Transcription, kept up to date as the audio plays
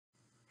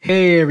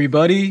Hey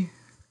everybody!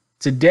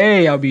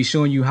 Today I'll be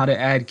showing you how to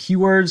add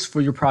keywords for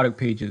your product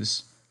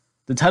pages.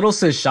 The title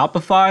says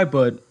Shopify,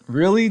 but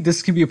really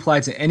this can be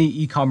applied to any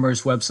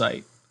e-commerce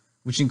website,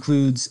 which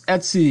includes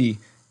Etsy,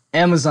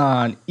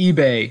 Amazon,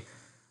 eBay.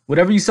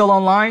 Whatever you sell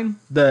online,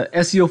 the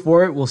SEO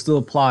for it will still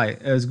apply,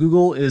 as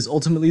Google is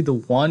ultimately the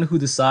one who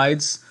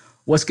decides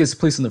what gets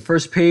placed on the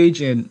first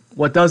page and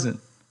what doesn't.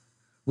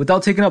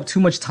 Without taking up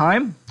too much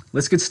time,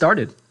 let's get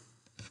started.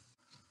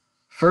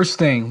 First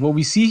thing, what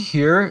we see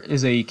here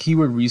is a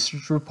keyword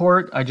research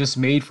report I just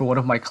made for one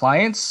of my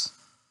clients,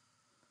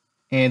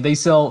 and they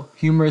sell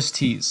humorous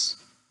teas.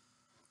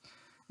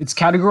 It's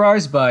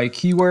categorized by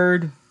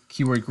keyword,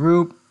 keyword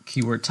group,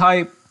 keyword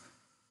type,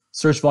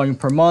 search volume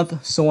per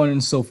month, so on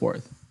and so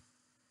forth.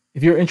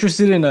 If you're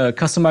interested in a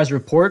customized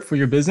report for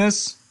your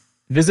business,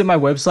 visit my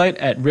website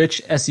at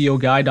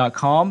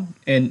richseoguy.com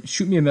and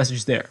shoot me a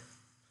message there.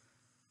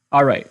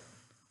 All right,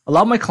 a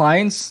lot of my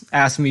clients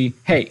ask me,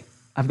 hey,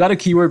 I've got a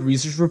keyword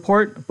research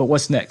report, but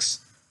what's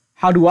next?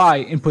 How do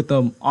I input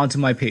them onto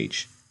my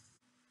page?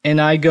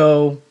 And I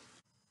go,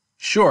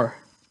 sure,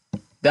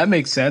 that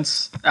makes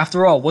sense.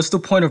 After all, what's the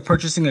point of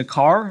purchasing a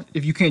car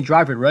if you can't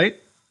drive it, right?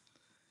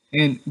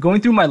 And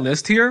going through my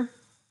list here,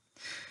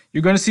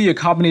 you're going to see a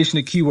combination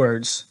of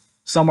keywords.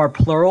 Some are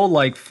plural,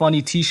 like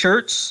funny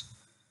t-shirts,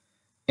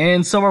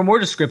 and some are more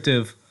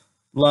descriptive,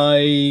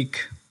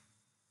 like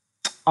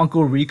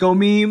Uncle Rico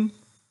meme.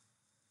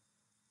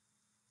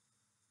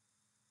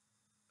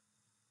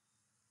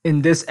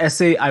 In this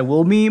essay, I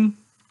will meme,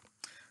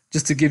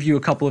 just to give you a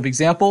couple of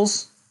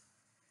examples.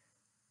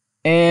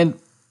 And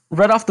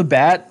right off the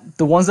bat,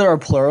 the ones that are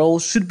plural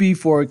should be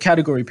for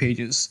category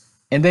pages.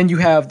 And then you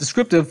have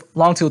descriptive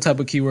long tail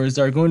type of keywords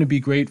that are going to be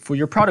great for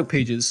your product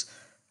pages.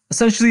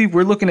 Essentially,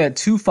 we're looking at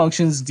two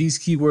functions these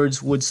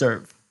keywords would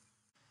serve.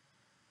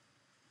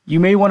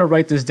 You may want to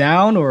write this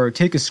down or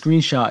take a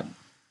screenshot.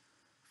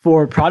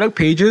 For product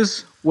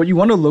pages, what you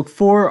want to look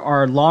for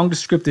are long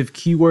descriptive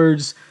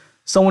keywords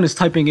someone is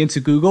typing into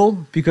Google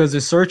because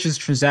the search is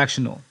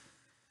transactional.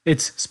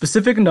 It's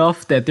specific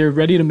enough that they're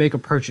ready to make a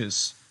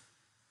purchase.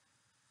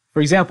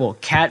 For example,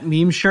 cat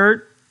meme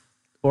shirt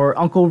or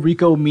Uncle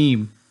Rico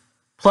meme.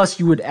 Plus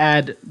you would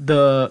add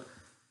the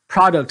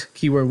product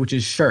keyword, which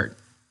is shirt.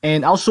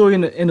 And I'll show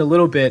you in a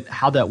little bit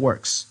how that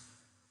works.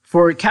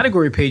 For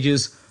category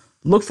pages,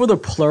 look for the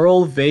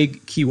plural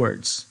vague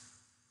keywords.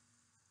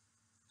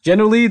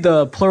 Generally,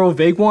 the plural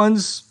vague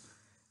ones,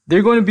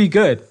 they're going to be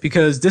good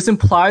because this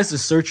implies the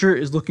searcher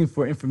is looking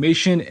for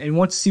information and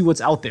wants to see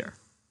what's out there.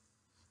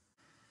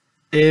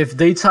 If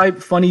they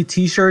type funny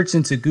t-shirts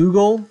into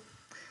Google,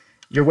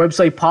 your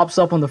website pops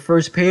up on the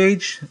first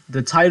page,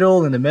 the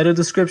title and the meta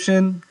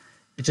description,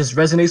 it just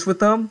resonates with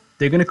them.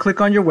 They're going to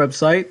click on your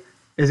website.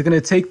 It's going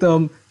to take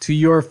them to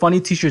your funny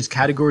t-shirts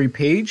category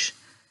page.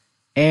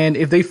 And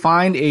if they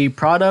find a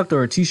product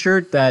or a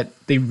t-shirt that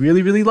they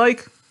really, really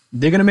like,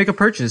 they're going to make a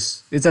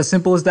purchase. It's as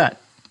simple as that.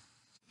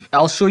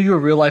 I'll show you a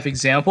real life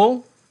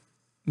example.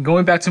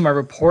 Going back to my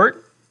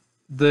report,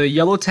 the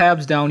yellow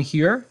tabs down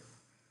here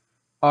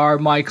are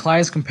my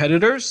client's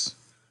competitors.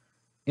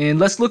 And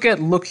let's look at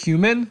Look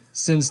Human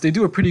since they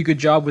do a pretty good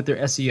job with their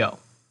SEO.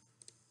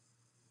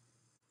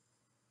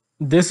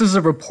 This is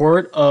a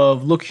report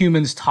of Look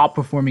Human's top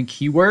performing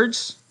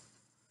keywords.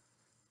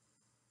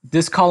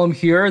 This column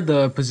here,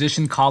 the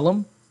position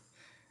column,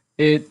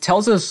 it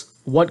tells us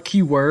what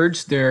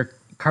keywords they're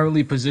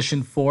currently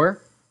positioned for.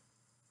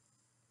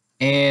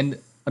 And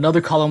another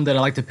column that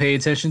I like to pay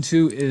attention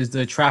to is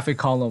the traffic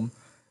column,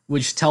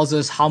 which tells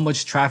us how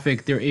much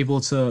traffic they're able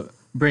to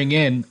bring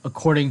in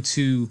according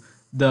to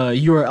the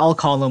URL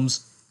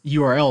column's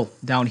URL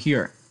down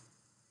here.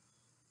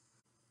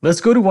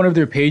 Let's go to one of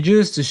their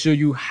pages to show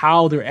you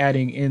how they're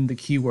adding in the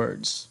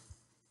keywords.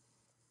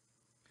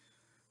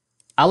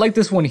 I like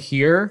this one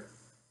here.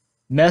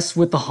 Mess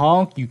with the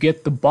honk, you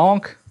get the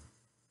bonk.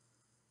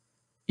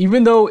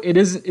 Even though it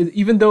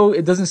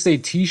doesn't say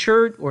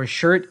t-shirt or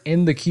shirt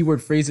in the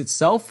keyword phrase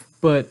itself,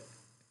 but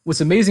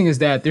what's amazing is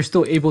that they're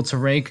still able to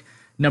rank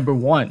number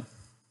 1.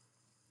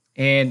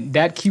 And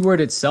that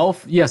keyword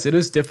itself, yes, it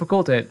is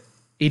difficult at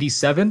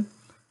 87,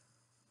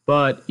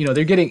 but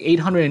they're getting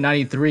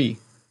 893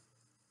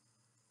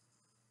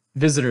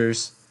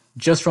 visitors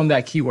just from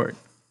that keyword.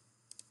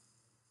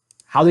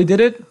 How they did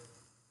it?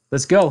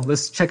 Let's go.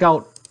 Let's check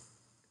out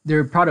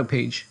their product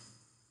page.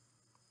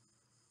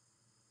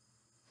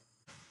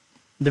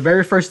 The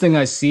very first thing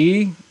I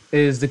see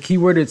is the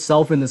keyword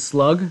itself in the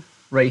slug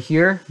right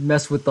here.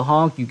 Mess with the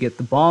honk, you get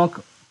the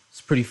bonk.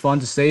 It's pretty fun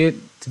to say it,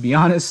 to be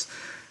honest.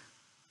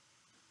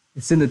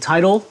 It's in the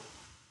title.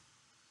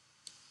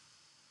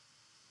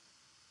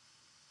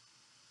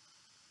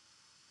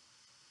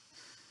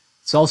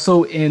 It's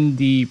also in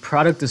the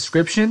product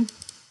description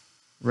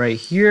right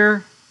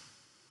here.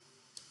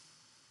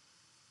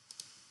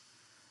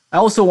 I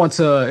also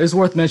it's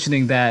worth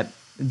mentioning that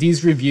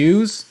these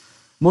reviews,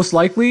 most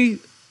likely,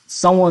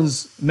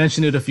 someone's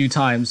mentioned it a few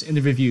times in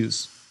the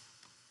reviews.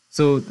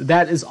 So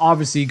that is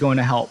obviously going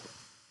to help.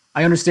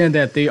 I understand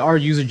that they are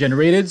user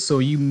generated, so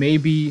you may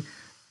be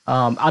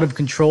out of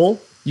control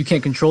You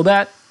can't control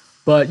that,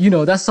 but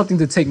that's something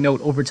to take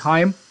note over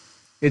time.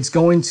 It's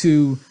going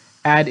to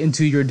add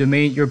into your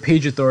domain, your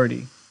page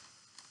authority.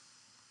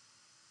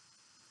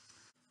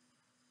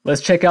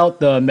 Let's check out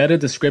the meta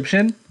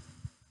description.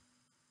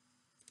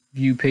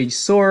 View page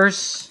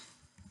source,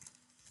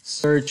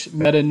 search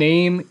meta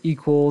name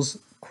equals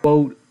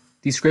quote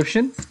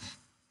description.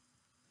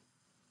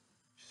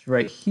 Just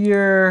right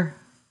here.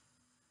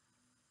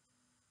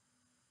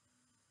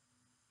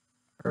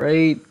 All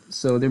right,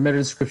 so their meta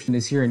description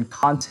is here in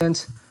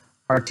content.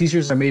 Our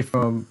t-shirts are made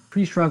from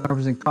pretty strong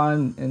 100%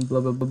 cotton and blah,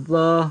 blah, blah,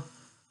 blah.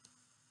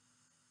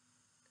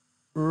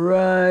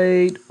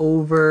 Right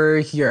over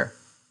here.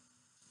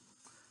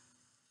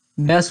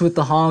 Mess with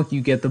the honk, you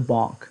get the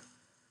bonk.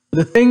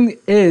 The thing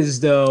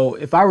is, though,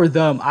 if I were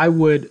them, I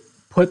would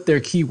put their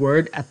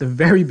keyword at the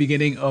very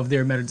beginning of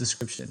their meta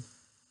description.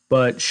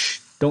 But shh,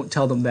 don't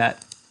tell them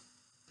that.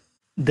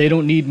 They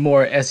don't need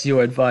more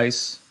SEO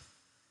advice.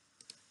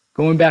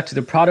 Going back to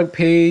the product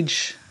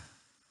page.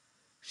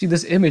 See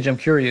this image, I'm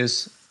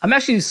curious. I'm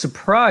actually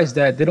surprised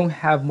that they don't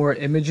have more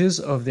images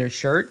of their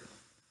shirt.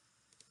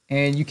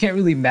 And you can't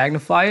really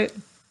magnify it.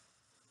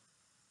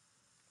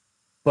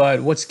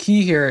 But what's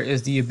key here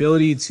is the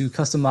ability to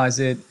customize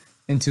it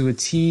into a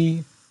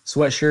tee,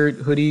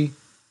 sweatshirt, hoodie,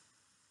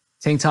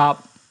 tank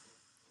top,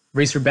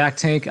 racerback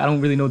tank. I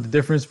don't really know the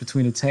difference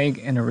between a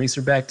tank and a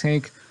racerback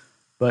tank,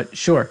 but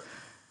sure.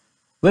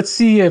 Let's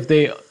see if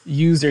they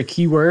use their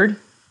keyword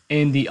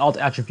in the alt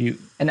attribute.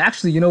 And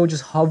actually,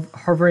 just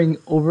hovering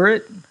over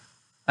it,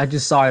 I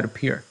just saw it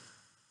appear.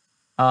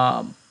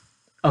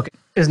 Okay,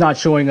 it's not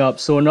showing up.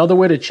 So another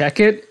way to check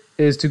it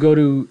is to go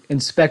to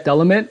inspect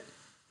element,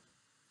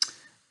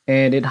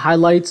 and it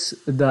highlights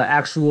the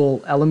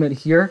actual element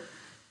here.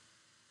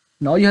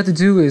 And all you have to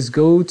do is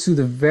go to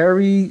the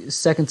very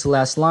second to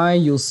last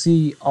line. You'll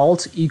see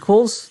alt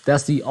equals,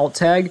 that's the alt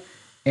tag.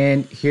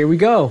 And here we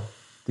go.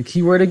 The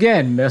keyword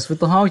again, mess with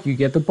the honk, you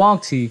get the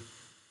bonk tee.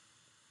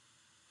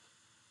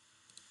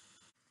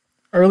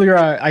 Earlier,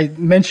 I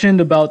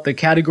mentioned about the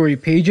category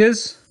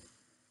pages.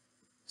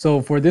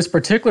 So for this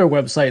particular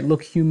website,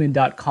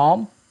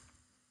 lookhuman.com,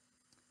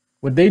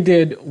 what they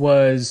did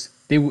was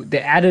they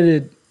added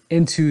it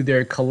into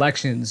their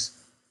collections.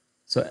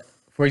 So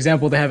for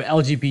example, they have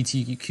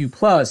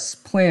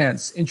LGBTQ+,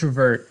 plants,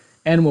 introvert,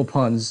 animal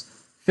puns,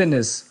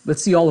 fitness.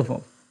 Let's see all of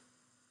them.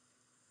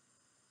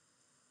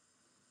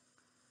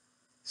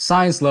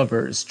 Science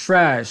lovers,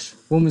 trash,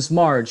 women's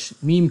march,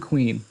 meme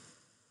queen.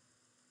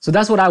 So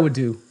that's what I would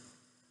do,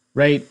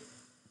 right?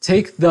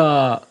 Take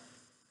the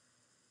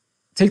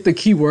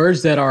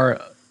keywords that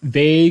are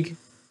vague,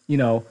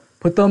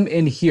 put them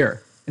in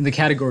here in the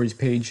categories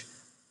page.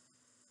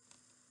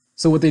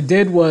 So what they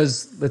did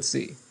was, let's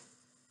see.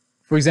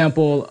 For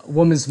example,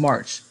 Women's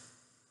March.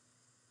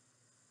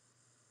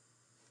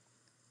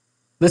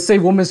 Let's say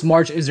Women's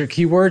March is their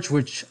keyword,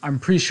 which I'm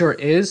pretty sure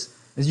is.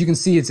 As you can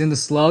see, it's in the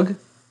slug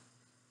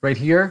right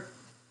here.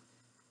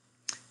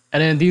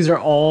 And then these are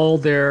all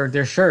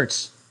their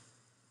shirts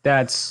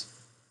that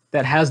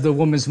has the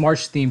Women's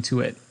March theme to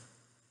it.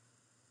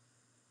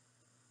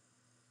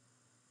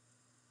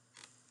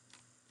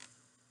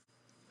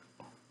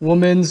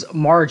 Women's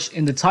March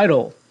in the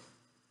title.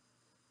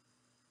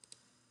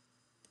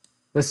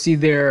 Let's see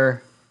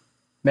their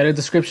meta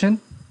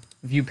description,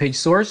 view page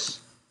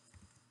source,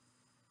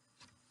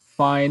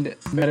 find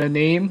meta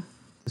name,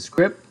 the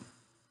script,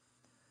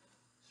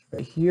 it's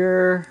right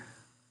here.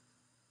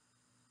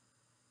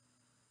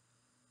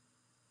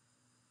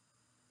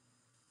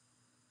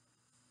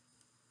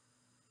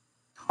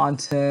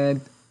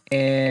 Content,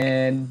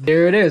 and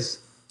there it is,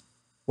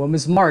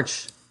 Women's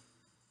March.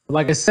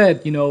 Like I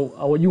said,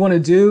 what you want to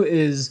do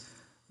is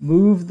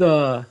move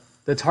the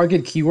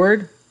target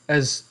keyword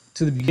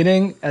to the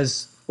beginning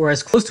or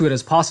as close to it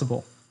as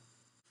possible.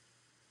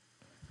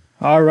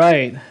 All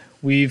right,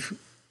 we've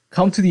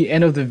come to the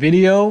end of the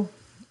video.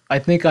 I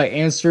think I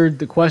answered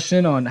the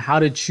question on how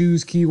to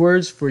choose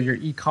keywords for your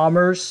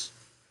e-commerce.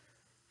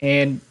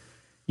 And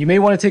you may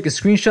want to take a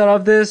screenshot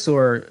of this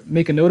or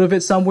make a note of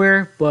it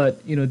somewhere,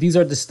 but these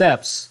are the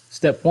steps.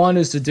 Step one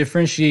is to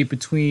differentiate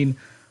between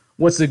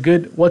what's a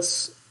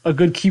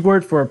good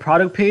keyword for a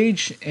product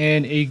page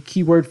and a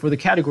keyword for the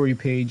category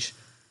page.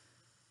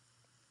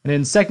 And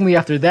then secondly,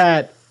 after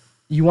that,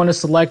 you want to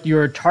select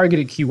your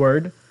targeted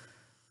keyword.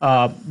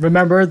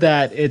 Remember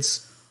that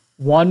it's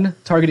one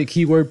targeted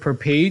keyword per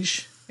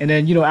page. And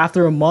then,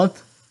 after a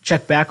month,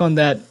 check back on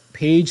that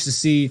page to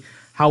see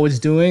how it's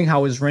doing,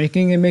 how it's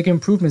ranking, and make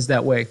improvements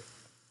that way.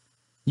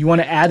 You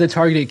want to add the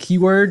targeted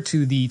keyword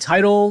to the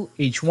title,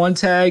 H1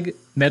 tag,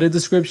 meta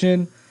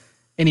description,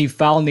 any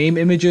file name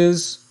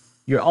images,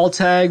 your alt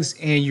tags,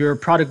 and your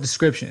product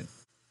description.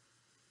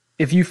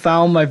 If you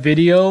found my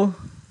video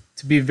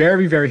to be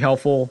very, very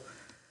helpful,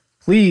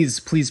 please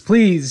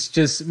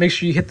just make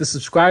sure you hit the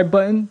subscribe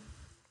button.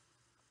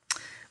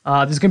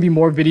 There's going to be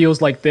more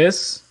videos like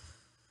this.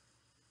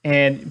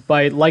 And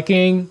by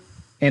liking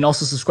and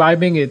also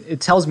subscribing, it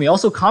tells me,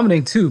 also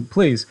commenting too,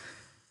 please.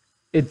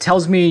 It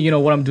tells me,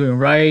 what I'm doing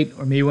right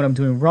or maybe what I'm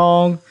doing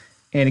wrong.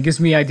 and it gives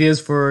me ideas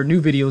for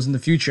new videos in the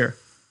future.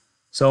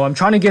 So I'm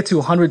trying to get to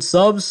 100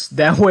 subs.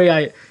 That way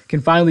I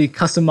can finally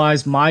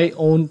customize my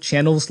own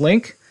channel's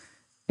link,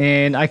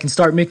 and I can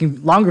start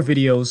making longer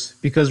videos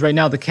because right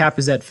now the cap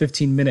is at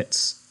 15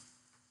 minutes.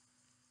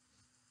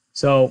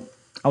 So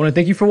I want to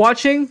thank you for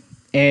watching,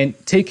 and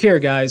take care,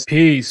 guys.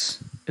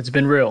 Peace. It's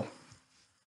been real.